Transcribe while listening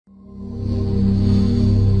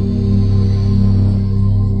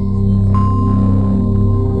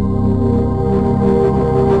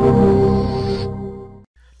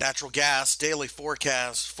gas daily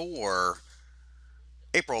forecast for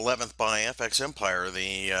April 11th by FX Empire.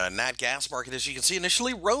 The nat gas market, as you can see,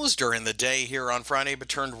 initially rose during the day here on Friday, but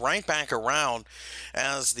turned right back around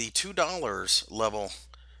as the $2 level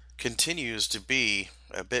continues to be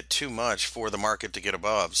a bit too much for the market to get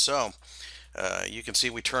above. So you can see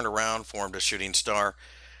we turned around, formed a shooting star.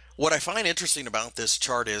 What I find interesting about this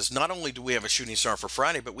chart is not only do we have a shooting star for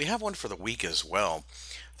Friday, but we have one for the week as well.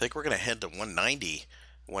 I think we're going to head to 190,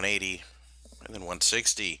 180, and then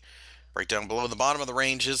 160. Right down below the bottom of the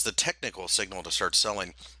range is the technical signal to start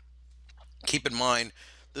selling. Keep in mind,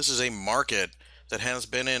 this is a market that has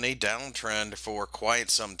been in a downtrend for quite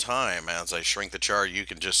some time. As I shrink the chart, you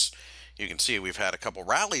can see we've had a couple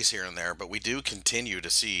rallies here and there, but we do continue to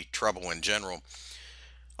see trouble in general.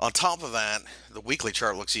 On top of that, the weekly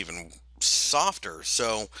chart looks even softer.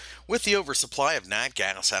 So with the oversupply of nat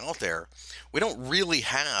gas out there, we don't really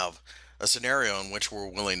have a scenario in which we're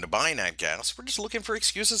willing to buy nat gas. We're just looking for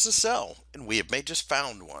excuses to sell, and we have just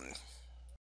found one.